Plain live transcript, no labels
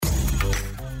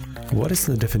What is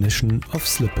the definition of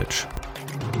slippage?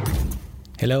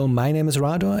 Hello, my name is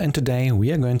Rado and today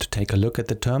we are going to take a look at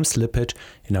the term slippage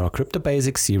in our Crypto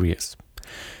Basics series.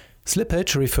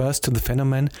 Slippage refers to the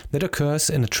phenomenon that occurs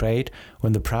in a trade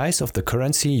when the price of the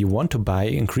currency you want to buy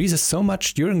increases so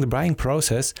much during the buying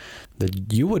process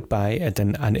that you would buy at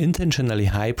an unintentionally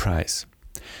high price.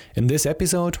 In this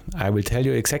episode, I will tell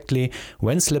you exactly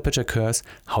when slippage occurs,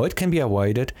 how it can be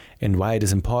avoided, and why it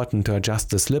is important to adjust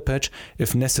the slippage,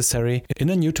 if necessary, in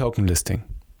a new token listing.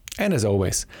 And as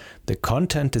always, the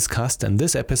content discussed in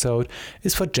this episode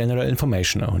is for general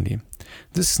information only.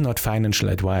 This is not financial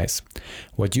advice.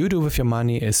 What you do with your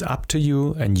money is up to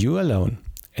you and you alone.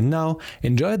 And now,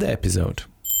 enjoy the episode.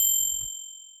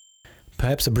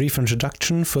 Perhaps a brief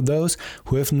introduction for those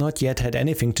who have not yet had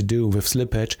anything to do with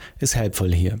slippage is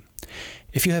helpful here.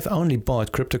 If you have only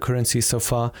bought cryptocurrency so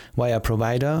far via a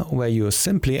provider where you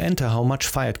simply enter how much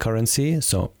fiat currency,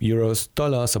 so euros,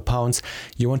 dollars or pounds,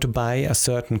 you want to buy a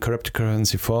certain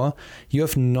cryptocurrency for, you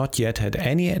have not yet had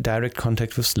any direct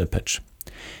contact with slippage.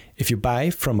 If you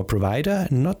buy from a provider,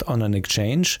 not on an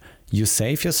exchange, you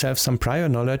save yourself some prior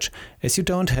knowledge as you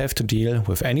don't have to deal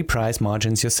with any price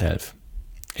margins yourself.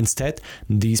 Instead,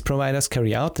 these providers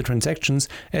carry out the transactions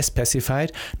as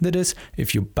specified. That is,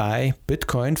 if you buy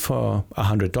Bitcoin for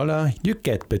 $100, you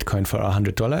get Bitcoin for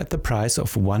 $100 at the price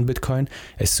of 1 Bitcoin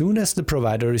as soon as the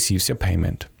provider receives your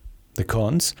payment. The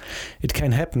cons? It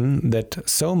can happen that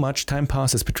so much time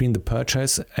passes between the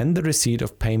purchase and the receipt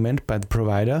of payment by the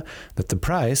provider that the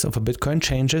price of a Bitcoin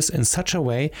changes in such a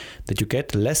way that you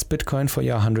get less Bitcoin for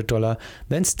your $100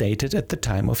 than stated at the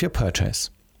time of your purchase.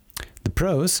 The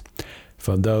pros?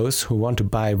 For those who want to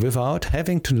buy without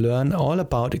having to learn all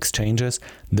about exchanges,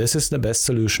 this is the best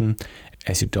solution,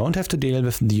 as you don't have to deal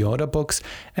with the order books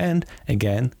and,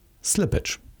 again,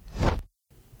 slippage.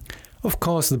 Of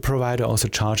course, the provider also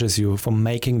charges you for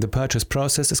making the purchase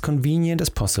process as convenient as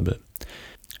possible.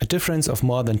 A difference of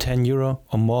more than €10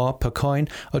 or more per coin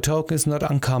or token is not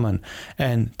uncommon,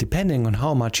 and depending on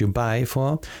how much you buy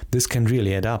for, this can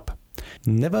really add up.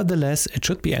 Nevertheless, it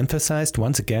should be emphasized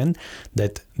once again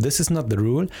that this is not the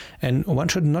rule and one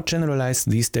should not generalize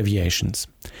these deviations.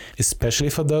 Especially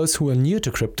for those who are new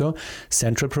to crypto,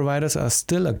 central providers are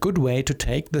still a good way to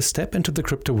take the step into the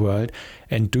crypto world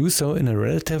and do so in a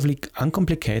relatively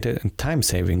uncomplicated and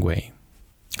time-saving way.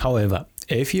 However,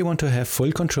 if you want to have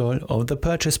full control over the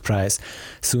purchase price,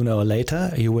 sooner or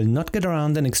later you will not get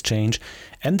around an exchange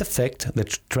and the fact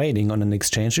that trading on an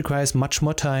exchange requires much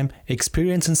more time,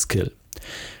 experience and skill.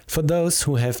 For those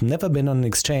who have never been on an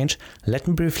exchange, let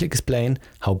me briefly explain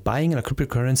how buying a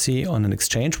cryptocurrency on an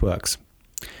exchange works.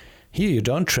 Here you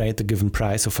don't trade the given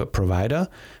price of a provider,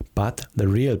 but the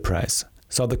real price,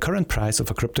 so the current price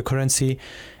of a cryptocurrency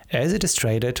as it is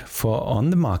traded for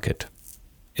on the market.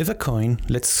 If a coin,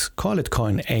 let's call it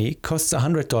coin A, costs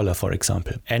 $100 for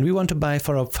example, and we want to buy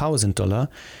for $1,000,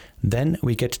 then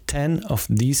we get 10 of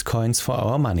these coins for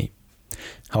our money.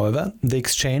 However, the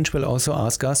exchange will also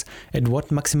ask us at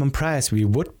what maximum price we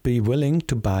would be willing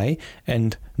to buy,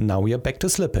 and now we are back to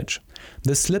slippage.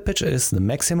 The slippage is the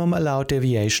maximum allowed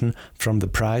deviation from the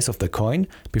price of the coin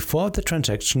before the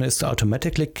transaction is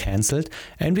automatically cancelled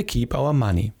and we keep our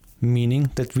money,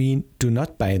 meaning that we do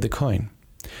not buy the coin.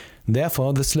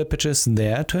 Therefore, the slippage is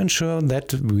there to ensure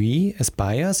that we, as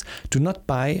buyers, do not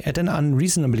buy at an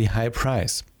unreasonably high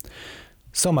price.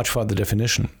 So much for the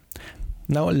definition.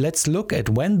 Now let's look at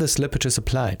when the slippage is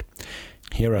applied.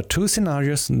 Here are two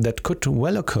scenarios that could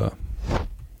well occur.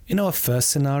 In our first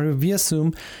scenario, we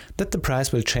assume that the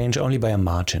price will change only by a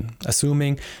margin,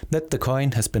 assuming that the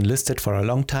coin has been listed for a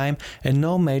long time and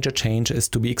no major change is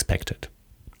to be expected.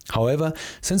 However,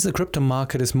 since the crypto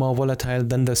market is more volatile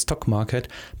than the stock market,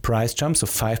 price jumps of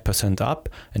 5% up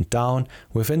and down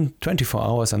within 24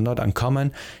 hours are not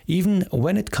uncommon, even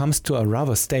when it comes to a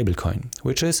rather stable coin,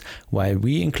 which is why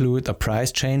we include a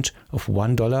price change of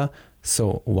 $1,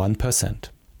 so 1%.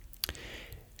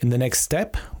 In the next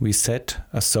step, we set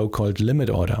a so-called limit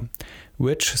order,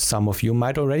 which some of you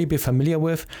might already be familiar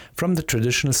with from the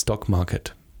traditional stock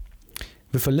market.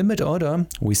 With a limit order,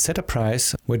 we set a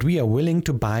price what we are willing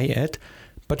to buy at,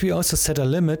 but we also set a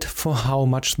limit for how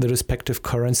much the respective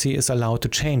currency is allowed to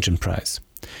change in price.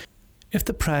 If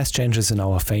the price changes in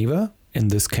our favor, in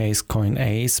this case coin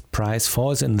A's price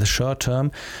falls in the short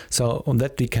term so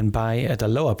that we can buy at a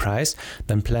lower price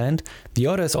than planned, the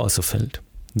order is also filled.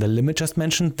 The limit just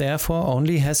mentioned therefore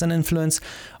only has an influence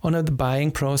on the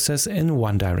buying process in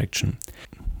one direction.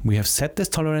 We have set this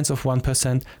tolerance of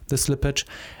 1%, the slippage,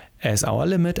 as our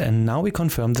limit and now we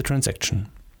confirm the transaction.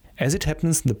 As it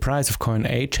happens, the price of coin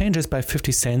A changes by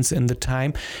 50 cents in the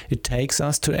time it takes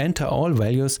us to enter all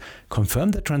values,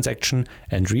 confirm the transaction,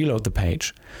 and reload the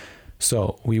page.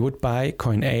 So we would buy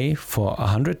coin A for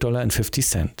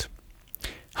 $100.50.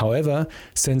 However,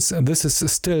 since this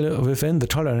is still within the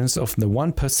tolerance of the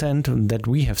 1% that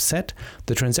we have set,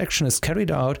 the transaction is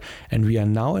carried out and we are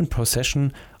now in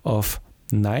possession of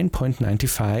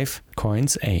 9.95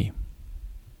 coins A.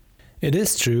 It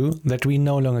is true that we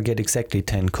no longer get exactly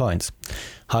 10 coins.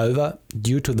 However,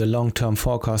 due to the long-term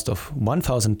forecast of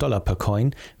 $1,000 per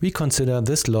coin, we consider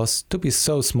this loss to be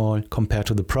so small compared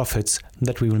to the profits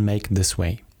that we will make this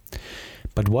way.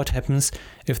 But what happens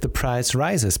if the price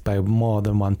rises by more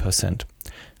than 1%?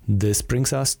 This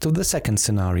brings us to the second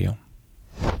scenario.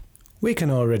 We can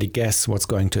already guess what's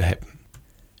going to happen.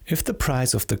 If the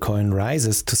price of the coin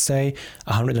rises to, say,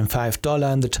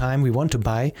 $105 in the time we want to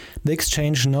buy, the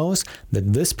exchange knows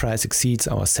that this price exceeds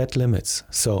our set limits.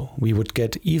 So we would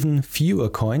get even fewer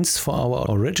coins for our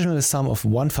original sum of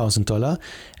 $1,000,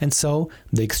 and so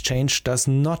the exchange does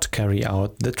not carry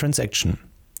out the transaction.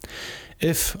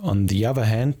 If, on the other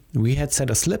hand, we had set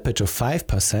a slippage of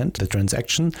 5%, the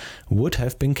transaction would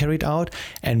have been carried out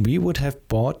and we would have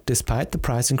bought despite the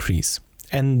price increase.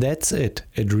 And that's it.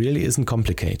 It really isn't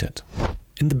complicated.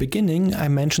 In the beginning, I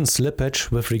mentioned slippage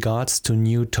with regards to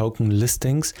new token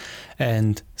listings,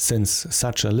 and since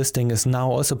such a listing is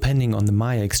now also pending on the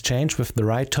Maya exchange with the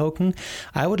right token,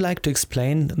 I would like to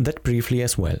explain that briefly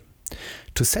as well.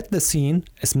 To set the scene,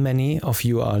 as many of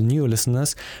you are new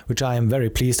listeners, which I am very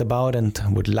pleased about and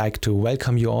would like to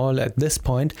welcome you all at this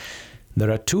point,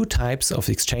 there are two types of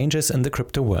exchanges in the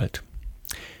crypto world.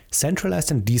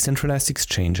 Centralized and decentralized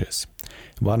exchanges.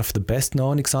 One of the best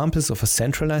known examples of a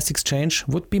centralized exchange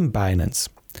would be Binance.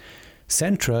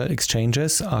 Central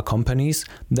exchanges are companies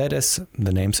that, as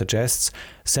the name suggests,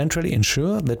 centrally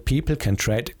ensure that people can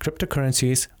trade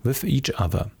cryptocurrencies with each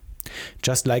other.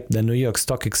 Just like the New York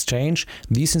Stock Exchange,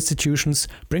 these institutions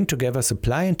bring together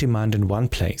supply and demand in one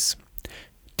place.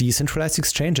 Decentralized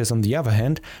exchanges, on the other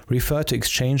hand, refer to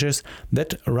exchanges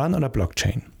that run on a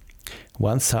blockchain.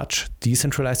 One such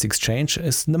decentralized exchange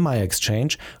is the Maya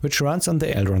exchange, which runs on the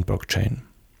Elrond blockchain.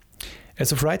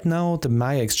 As of right now, the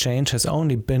Maya exchange has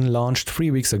only been launched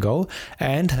 3 weeks ago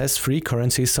and has 3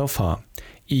 currencies so far.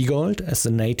 eGold as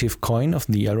the native coin of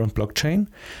the Elrond blockchain,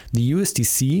 the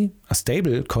USDC, a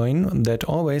stable coin that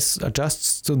always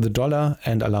adjusts to the dollar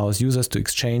and allows users to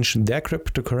exchange their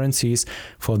cryptocurrencies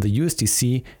for the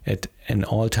USDC at an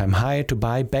all-time high to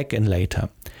buy back in later,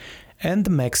 and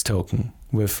the Max token,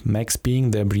 with Max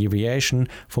being the abbreviation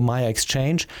for Maya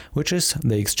Exchange, which is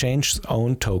the exchange's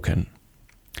own token.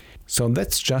 So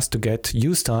that's just to get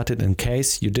you started in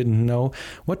case you didn't know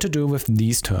what to do with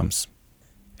these terms.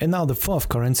 And now the fourth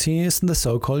currency is the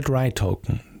so-called RAI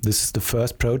token. This is the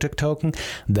first project token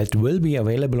that will be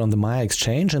available on the Maya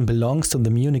exchange and belongs to the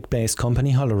Munich-based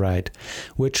company Holoride,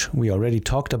 which we already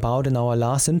talked about in our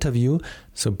last interview,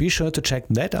 so be sure to check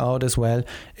that out as well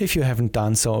if you haven't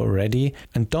done so already,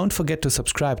 and don't forget to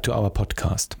subscribe to our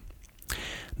podcast.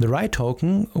 The RAI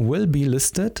token will be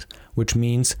listed, which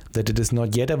means that it is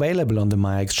not yet available on the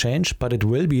Maya exchange, but it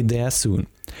will be there soon.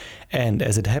 And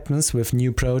as it happens with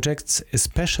new projects,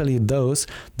 especially those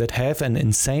that have an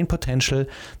insane potential,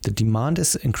 the demand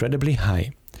is incredibly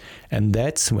high. And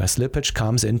that's where slippage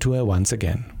comes into it once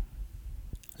again.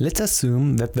 Let's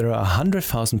assume that there are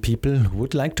 100,000 people who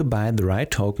would like to buy the RAI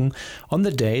token on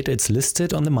the date it's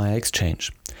listed on the Maya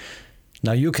exchange.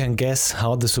 Now you can guess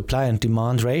how the supply and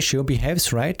demand ratio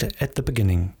behaves right at the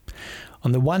beginning.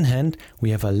 On the one hand,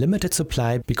 we have a limited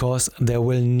supply because there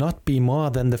will not be more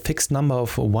than the fixed number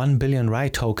of 1 billion RAI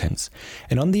tokens.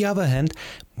 And on the other hand,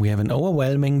 we have an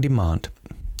overwhelming demand.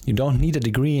 You don't need a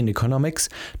degree in economics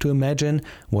to imagine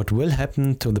what will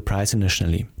happen to the price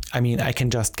initially. I mean, I can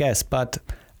just guess, but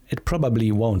it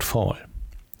probably won't fall.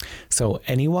 So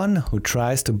anyone who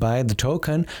tries to buy the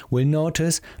token will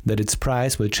notice that its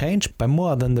price will change by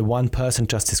more than the 1%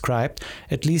 just described,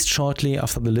 at least shortly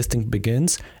after the listing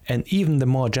begins, and even the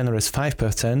more generous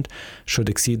 5% should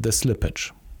exceed the slippage.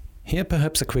 Here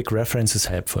perhaps a quick reference is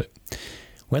helpful.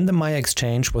 When the Maya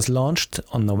exchange was launched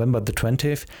on November the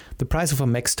 20th, the price of a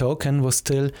Max token was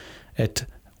still at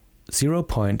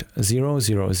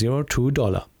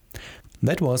 $0.0002.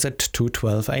 That was at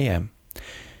 2:12 a.m.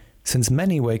 Since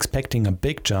many were expecting a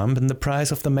big jump in the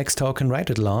price of the Max token right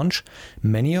at launch,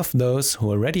 many of those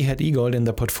who already had eGold in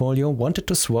their portfolio wanted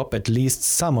to swap at least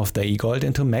some of their eGold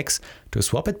into Max to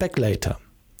swap it back later.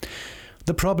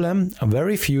 The problem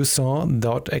very few saw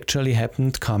that actually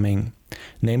happened coming,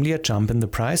 namely a jump in the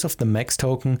price of the Max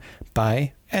token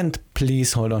by and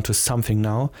please hold on to something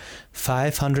now,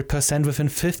 500% within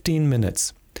 15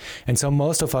 minutes. And so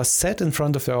most of us sat in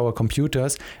front of our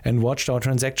computers and watched our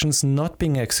transactions not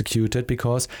being executed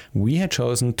because we had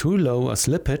chosen too low a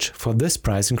slippage for this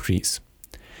price increase.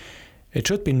 It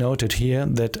should be noted here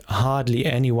that hardly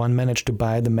anyone managed to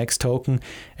buy the max token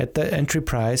at the entry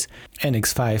price and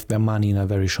X5 their money in a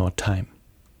very short time.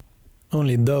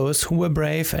 Only those who were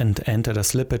brave and entered a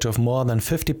slippage of more than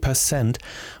 50%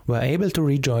 were able to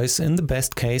rejoice in the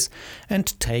best case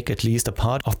and take at least a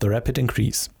part of the rapid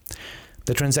increase.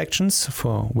 The transactions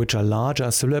for which a larger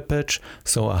slippage,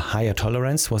 so a higher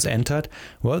tolerance, was entered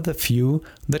were the few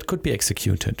that could be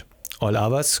executed. All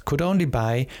others could only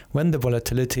buy when the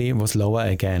volatility was lower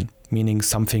again, meaning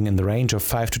something in the range of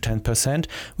 5 to 10%,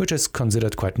 which is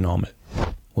considered quite normal.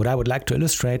 What I would like to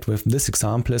illustrate with this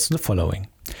example is the following.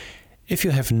 If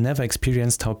you have never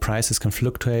experienced how prices can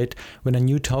fluctuate when a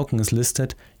new token is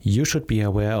listed, you should be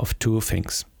aware of two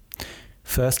things.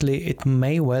 Firstly, it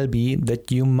may well be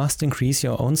that you must increase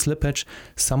your own slippage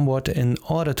somewhat in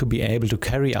order to be able to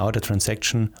carry out a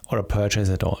transaction or a purchase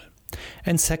at all.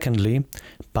 And secondly,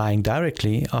 buying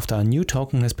directly after a new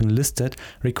token has been listed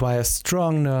requires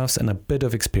strong nerves and a bit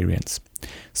of experience.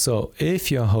 So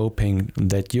if you're hoping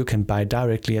that you can buy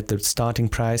directly at the starting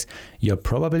price, you're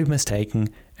probably mistaken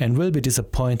and will be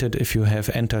disappointed if you have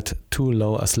entered too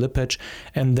low a slippage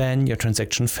and then your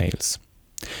transaction fails.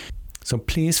 So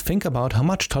please think about how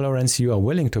much tolerance you are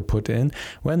willing to put in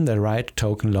when the right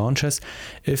token launches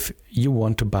if you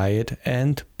want to buy it,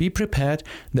 and be prepared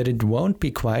that it won't be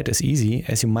quite as easy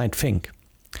as you might think.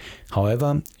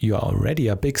 However, you are already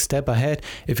a big step ahead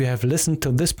if you have listened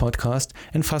to this podcast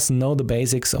and thus know the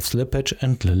basics of slippage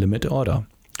and limit order.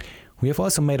 We have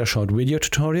also made a short video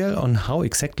tutorial on how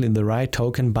exactly the right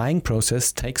token buying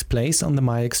process takes place on the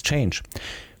My Exchange,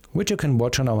 which you can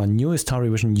watch on our new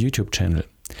HistoryVision YouTube channel.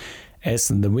 As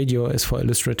the video is for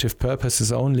illustrative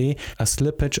purposes only, a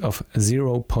slippage of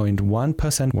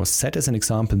 0.1% was set as an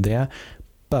example there,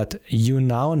 but you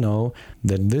now know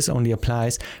that this only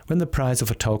applies when the price of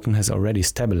a token has already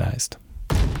stabilized.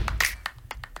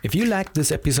 If you liked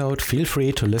this episode, feel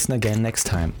free to listen again next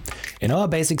time. In our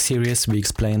basic series, we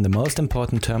explain the most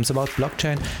important terms about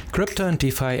blockchain, crypto and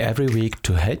DeFi every week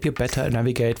to help you better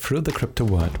navigate through the crypto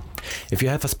world. If you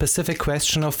have a specific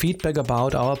question or feedback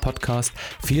about our podcast,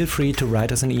 feel free to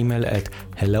write us an email at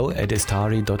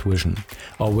hello@istari.vision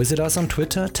or visit us on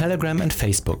Twitter, Telegram and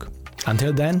Facebook.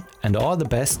 Until then, and all the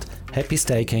best, happy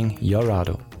staking, your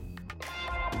Rado.